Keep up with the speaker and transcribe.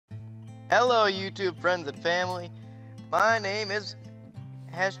Hello, YouTube friends and family. My name is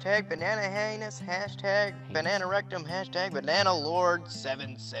hashtag Banana Heinous, hashtag Banana Rectum, hashtag Banana Lord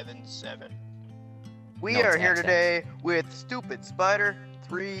 777. We No, are it's here XX. today with Stupid Spider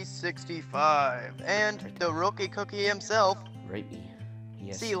 365 and the rookie cookie himself, Right me.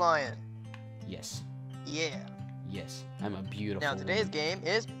 Yes. Sea Lion. Yes. Yeah. Yes. I'm a beautiful Now today's woman. game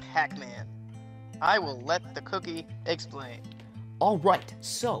is Pac-Man. I will let the cookie explain. Alright,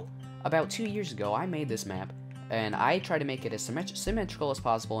 so, about 2 years ago, I made this map, and I tried to make it as symmetrical as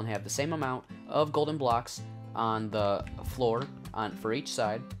possible and have the same amount of golden blocks on the floor for each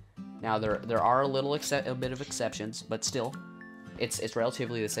side. Now, there are a bit of exceptions, but still, it's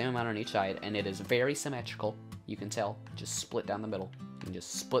relatively the same amount on each side, and it is very symmetrical. You can tell, just split down the middle. You can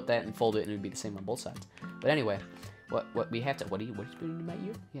just split that and fold it, and it would be the same on both sides. But anyway, what we have to what are you doing in my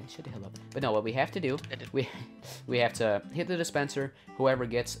ear? Yeah, shut the hell up. But no, what we have to do, we have to hit the dispenser. Whoever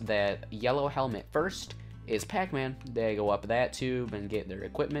gets that yellow helmet first is Pac-Man. They go up that tube and get their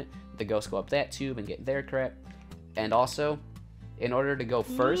equipment. The ghosts go up that tube and get their crap. And also, in order to go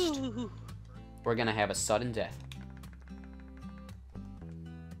first, we're gonna have a sudden death.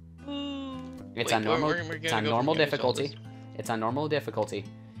 It's on normal difficulty. It's on normal difficulty.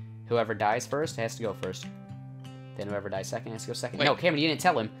 Whoever dies first has to go first. Then whoever dies second has to go second. Wait. No, Cameron, you didn't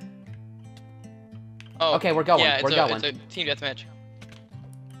tell him. Oh, okay, we're going. Yeah, we're going. It's a team deathmatch.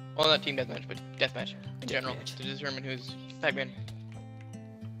 Well, not team deathmatch, but deathmatch in general Deathmatch. to determine who's Pac-Man.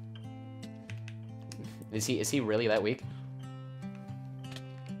 Is he really that weak?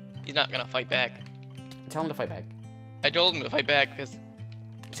 He's not gonna fight back. Tell him to fight back. I told him to fight back because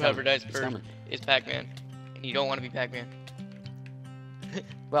whoever dies He's first coming. is Pac-Man, and you don't want to be Pac-Man.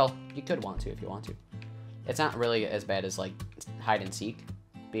 Well, you could want to if you want to. It's not really as bad as like hide and seek,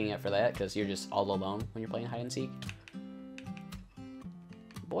 being it for that, because you're just all alone when you're playing hide and seek.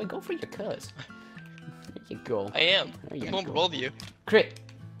 Boy, go for your cuz. There you go. I am. There you I'm going go. for both of you. Crit.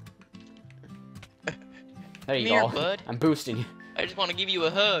 There you Come go. here, bud. I'm boosting you. I just want to give you a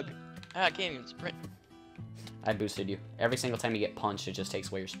hug. Ah, I can't even sprint. I boosted you. Every single time you get punched, it just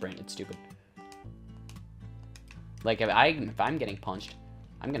takes away your sprint. It's stupid. Like if I'm getting punched,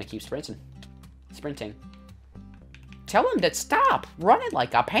 I'm gonna keep sprinting. Tell him to stop running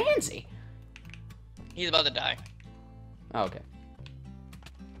like a pansy. He's about to die. Oh, okay.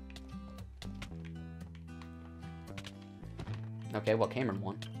 Okay, well, Cameron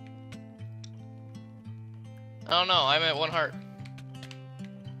won. I don't know. I'm at 1 heart.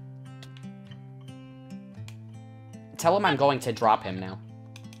 Tell him I'm going to drop him now.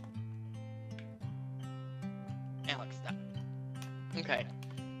 Alex, stop. Okay.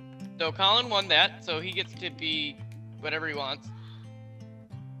 So Colin won that, so he gets to be whatever he wants.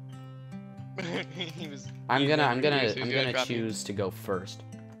 I'm gonna drop you. choose to go first.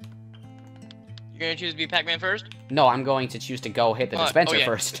 You're gonna choose to be Pac-Man first? No, I'm going to choose to go hit the dispenser yeah.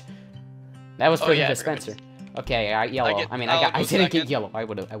 first. That was for the Yeah, I dispenser. forgot. Okay, yellow. I'll I go didn't get second. yellow. I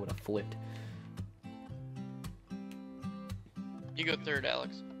would have flipped. You go third,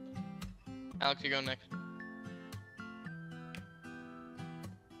 Alex. Alex, you go next.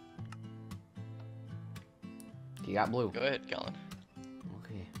 You got blue. Go ahead, Colin.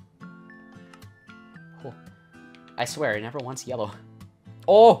 Okay. Oh. I swear, it never wants yellow.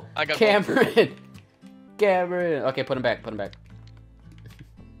 Oh, I got Cameron. Cameron. Okay, put him back. Put him back.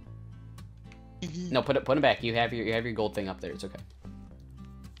 No, put him back. You have your gold thing up there. It's okay.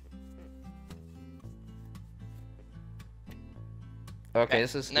 Okay,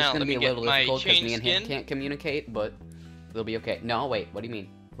 this is Now, gonna let be me a get little my difficult because chain me and him skin. can't communicate, but it'll be okay. No, wait. What do you mean?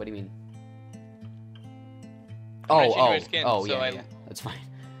 What do you mean? I'm gonna change my skin, oh, so yeah. That's fine.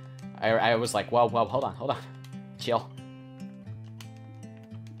 I was like, well, hold on. Chill.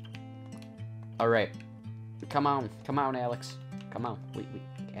 All right. Come on, Alex. Come on. Wait,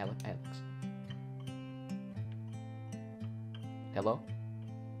 Alex. Hello?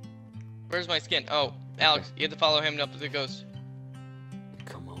 Where's my skin? Oh, Alex, you have to follow him up to the ghost.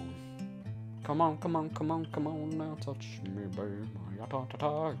 Come on, now touch me, baby.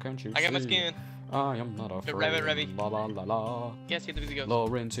 Can't you I got my see? skin. I am not afraid. The rabbit Revy. La la la la. Yes, you have to be the ghost.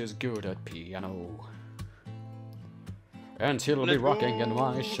 Lawrence is good at piano. And he'll be Let's rocking in go.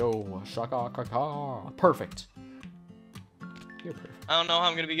 my show. Shaka kaka. Perfect. You're perfect. I don't know how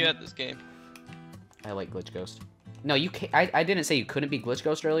I'm gonna be good at this game. I like Glitch Ghost. No, you can't. I didn't say you couldn't be Glitch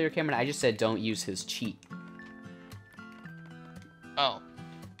Ghost earlier, Cameron. I just said don't use his cheat. Oh.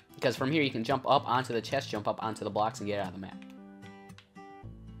 Because from here you can jump up onto the chest, jump up onto the blocks, and get out of the map.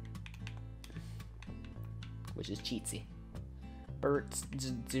 Which is cheatsy. Glitch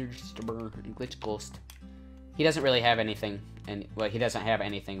Ghost. He doesn't really have anything, and well, he doesn't have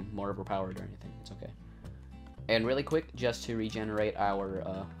anything more overpowered or anything. It's okay. And really quick, just to regenerate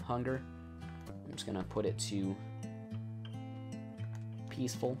our hunger, I'm just gonna put it to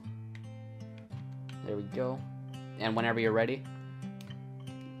peaceful. There we go. And whenever you're ready,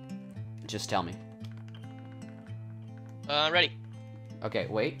 just tell me. Ready. Okay,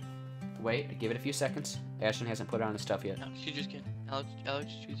 wait. Give it a few seconds. Ashton hasn't put on his stuff yet. No, you just get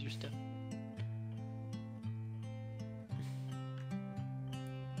Alex, choose your stuff.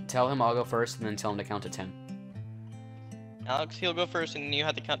 Tell him I'll go first, and then tell him to count to 10. Alex, he'll go first, and you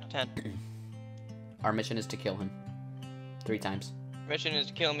have to count to 10. Our mission is to kill him 3 times. Mission is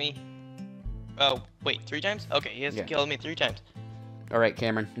to kill me. Oh, wait, 3 times? Okay, he has to kill me 3 times. All right,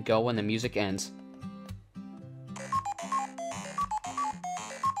 Cameron, go when the music ends.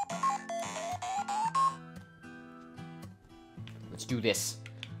 Let's do this.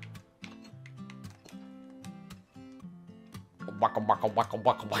 Waka waka waka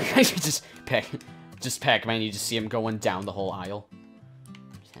waka waka. just Pac-Man. You just see him going down the whole aisle.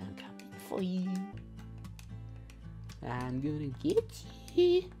 I'm coming for you. I'm gonna get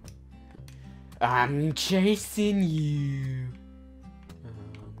you. I'm chasing you.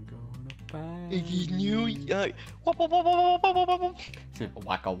 I'm gonna find you.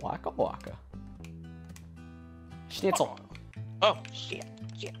 Waka waka waka. Schnitzel. Oh, shit.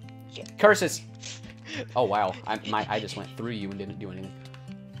 Curses. Oh wow, I just went through you and didn't do anything.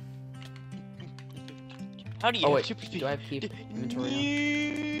 How do you have super speed? Do I have keep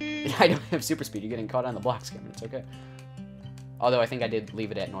inventory on? I don't have super speed. You're getting caught on the blocks, Cameron. It's okay. Although I think I did leave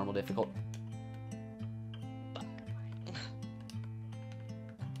it at normal difficult.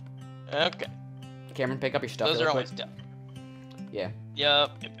 Okay. Cameron, pick up your stuff. Those are all my stuff. Yeah.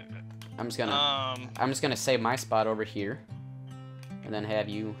 Yep. I'm just gonna save my spot over here, and then have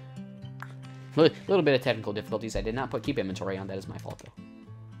you. A little bit of technical difficulties. I did not put keep inventory on. That is my fault, though.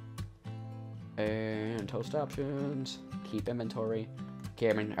 And toast options. Keep inventory.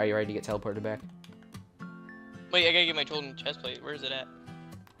 Cameron, are you ready to get teleported back? Wait, I gotta get my golden chest plate. Where is it at?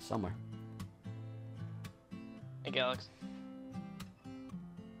 Somewhere. Hey, Alex.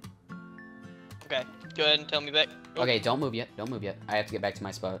 Okay, go ahead and tell me back. Oh. Okay, don't move yet. Don't move yet. I have to get back to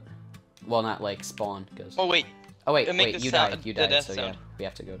my spot. Well, not like spawn, because. Oh wait. Oh wait, Make wait. the You sound, died. You the died. death So sound. yeah, we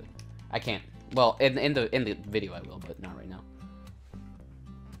have to go to. I can't. Well, in the video I will, but not right now.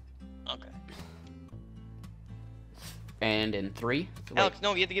 Okay. And in 3. Alex,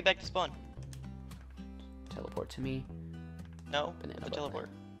 no, you have to get back to spawn. Teleport to me. No, Banana the button. teleport.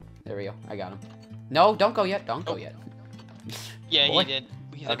 There we go. I got him. No, don't go yet. Don't go Oh. yet. Yeah, Boy. he did.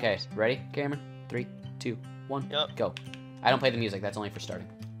 He said Okay, worse. ready, Cameron? 3, 2, 1, Yep. go. I don't play the music. That's only for starting.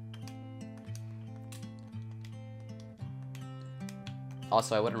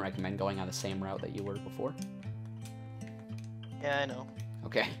 Also, I wouldn't recommend going on the same route that you were before. Yeah, I know.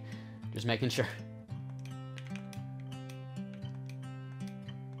 Okay, just making sure.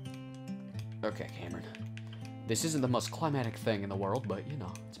 Okay, Cameron. This isn't the most climatic thing in the world, but you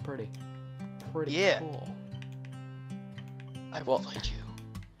know, it's pretty Yeah. cool. I will find you.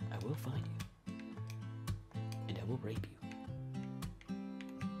 I will find you. And I will rape you.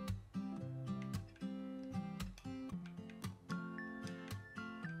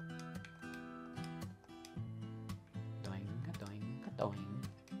 Doing, doing, doing.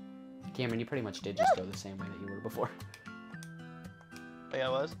 Cameron, you pretty much did just go the same way that you were before. Oh, yeah,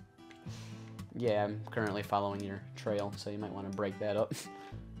 I was. Yeah, I'm currently following your trail, so you might want to break that up.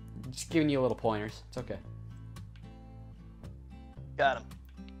 Just giving you little pointers. It's okay. Got him.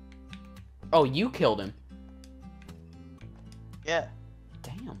 Oh, you killed him. Yeah.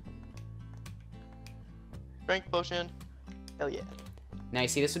 Damn. Strength potion. Hell yeah. Now, you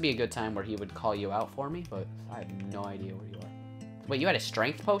see, this would be a good time where he would call you out for me, but I have no idea where you are. Wait, you had a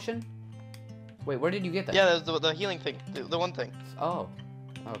strength potion? Wait, where did you get that? Yeah, that was the healing thing. The one thing. Oh,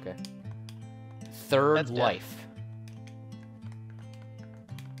 okay. Third That's dead. life.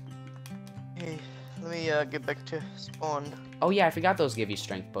 Hey, let me get back to spawn. Oh yeah, I forgot those give you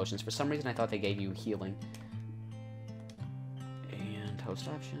strength potions. For some reason, I thought they gave you healing. And host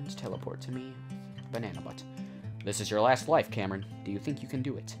options, teleport to me, banana butt. This is your last life, Cameron. Do you think you can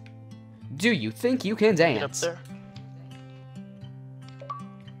do it? Do you think you can Get up dance? there.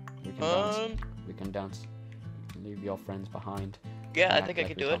 We can dance. We can dance. You can leave your friends behind. Yeah, I Act think I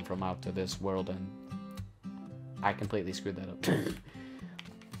like can we do come it. from out of this world, and I completely screwed that up.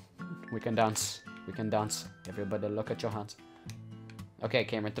 We can dance. We can dance. Everybody, look at your hands. Okay,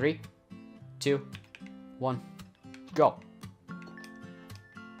 Cameron. 3, 2, 1, go.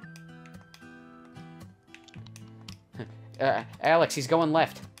 Alex, he's going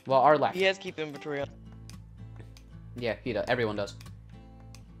left. Well, our left. He has keep inventory on. Yeah, he does. Everyone does.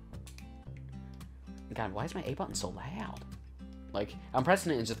 God, why is my A button so loud? Like, I'm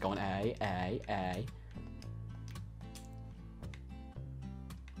pressing it and just going A, A, A.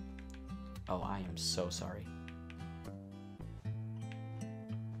 Oh, I am so sorry.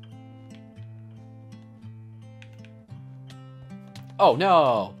 Oh,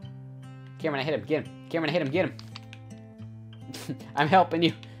 no! Cameron, I hit him. Get him. Cameron, I hit him. Get him. I'm helping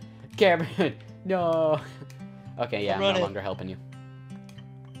you. Cameron, no. Okay, yeah, I'm no longer helping you.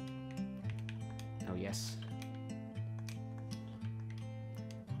 Oh, yes.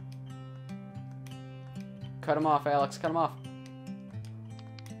 Cut him off, Alex. Cut him off.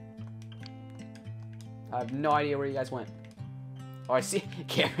 I have no idea where you guys went. Oh, I see.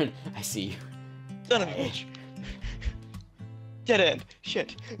 Cameron, I see you. Son of a bitch. Dead end.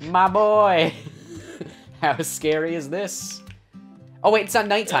 Shit. My boy. How scary is this? Oh, wait, it's not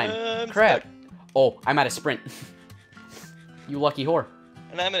nighttime. Crap. Stuck. Oh, I'm at a sprint. You lucky whore.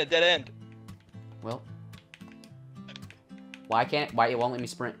 And I'm in a dead end. Well. Why can't? Why it won't let me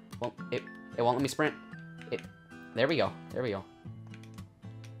sprint? Well, it won't let me sprint. There we go. There we go.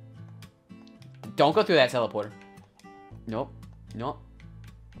 Don't go through that teleporter. Nope. Nope.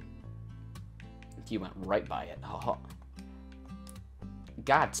 You went right by it. Oh.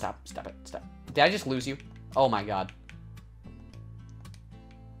 God, stop. Stop it. Stop. Did I just lose you? Oh my god.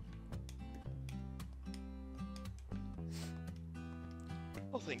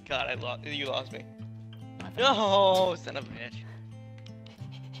 Oh, thank God, you lost me. No, son of a bitch.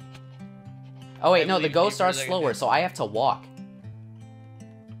 Oh wait, no, the ghosts are slower, so I have to walk.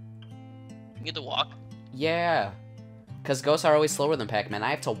 You get to walk? Yeah. Because ghosts are always slower than Pac-Man.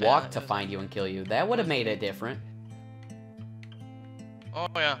 I have to walk to find you and kill you. That would have made it different. Oh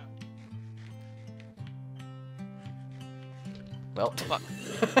yeah. Well. Fuck.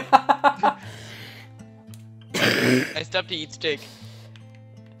 I stopped to eat steak.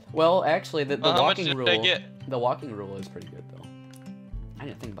 Well, actually, the How much walking did rule. I get? The walking rule is pretty good though. I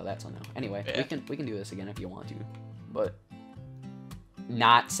didn't think about that till now. Anyway, Yeah. we can do this again if you want to, but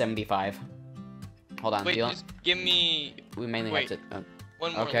not 75. Hold on. Wait, Dylan. just give me We mainly wait. have to.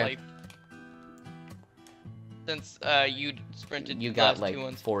 one more Okay. life. Since you sprinted You the got last like 2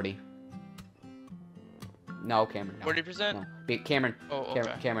 ones. 40. No, Cameron. No. 40%? No. Cameron. Oh,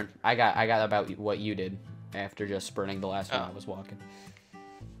 okay. Cameron. I got about what you did after just sprinting the last one Oh. I was walking.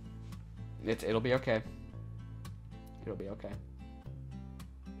 It'll be okay. It'll be okay.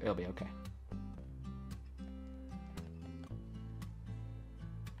 It'll be okay.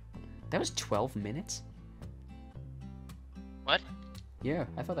 That was 12 minutes? What? Yeah,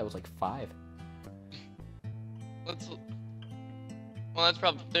 I thought that was like 5. Let's. Well, that's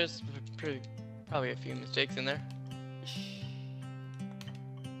probably there's probably a few mistakes in there.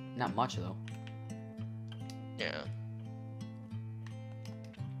 Not much though. Yeah.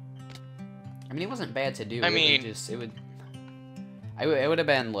 I mean, it wasn't bad to do. I mean, it would have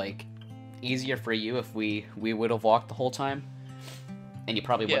been like easier for you if we would have walked the whole time, and you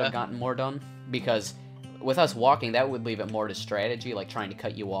probably would have gotten more done, because with us walking, that would leave it more to strategy, like trying to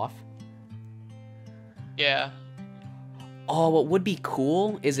cut you off. Yeah. Oh, what would be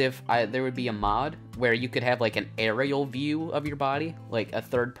cool is if there would be a mod where you could have like an aerial view of your body, like a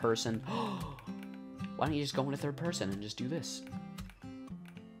third person. Why don't you just go into third person and just do this?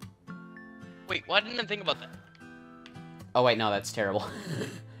 Wait, why didn't I think about that? Oh wait, no, that's terrible.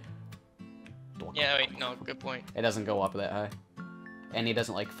 Yeah, wait, no, good point. It doesn't go up that high, and he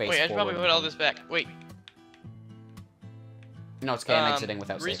doesn't like face. Wait, I should probably forward. put all this back. Wait. No, it's okay. I'm exiting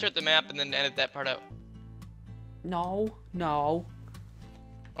without saving. Restart the map and then edit that part out. No, no.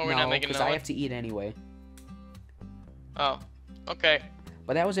 Oh, we're not making because another I one? have to eat anyway. Oh, okay.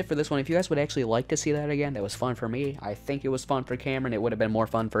 But that was it for this one. If you guys would actually like to see that again, that was fun for me. I think it was fun for Cameron. It would have been more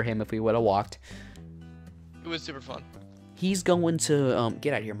fun for him if we would have walked. It was super fun. He's going to,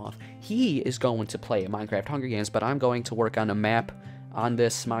 get out of here, Moth. He is going to play Minecraft Hunger Games, but I'm going to work on a map on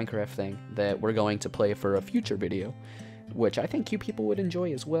this Minecraft thing that we're going to play for a future video, which I think you people would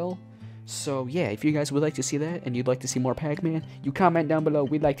enjoy as well. So, yeah, if you guys would like to see that and you'd like to see more Pac-Man, you comment down below.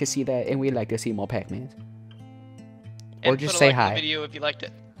 We'd like to see that, and we'd like to see more Pac-Man. Or And just put a say like hi. To the video if you liked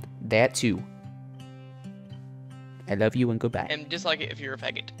it. That too. I love you and goodbye. And dislike it if you're a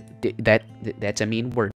faggot. That's a mean word.